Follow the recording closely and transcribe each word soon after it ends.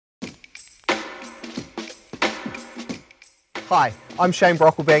Hi, I'm Shane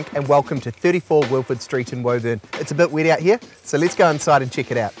Brocklebank and welcome to 34 Wilford Street in Woburn. It's a bit wet out here, so let's go inside and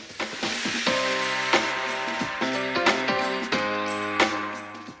check it out.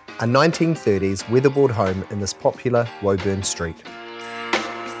 A 1930s weatherboard home in this popular Woburn street.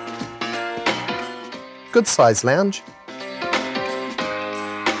 Good sized lounge.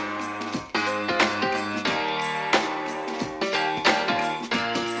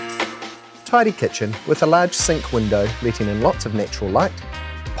 Tidy kitchen with a large sink window letting in lots of natural light,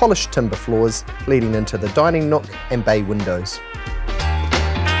 polished timber floors leading into the dining nook and bay windows.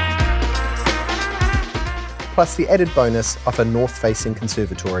 Plus the added bonus of a north-facing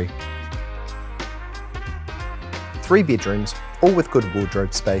conservatory. 3 bedrooms, all with good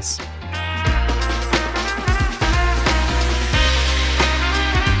wardrobe space.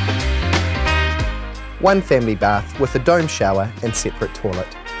 One family bath with a dome shower and separate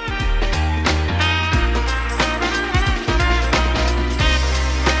toilet.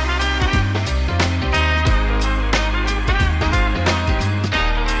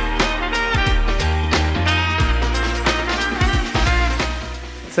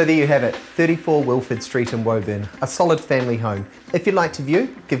 So there you have it, 34 Wilford Street in Woburn, a solid family home. If you'd like to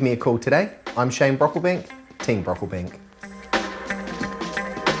view, give me a call today. I'm Shane Brocklebank, Team Brocklebank.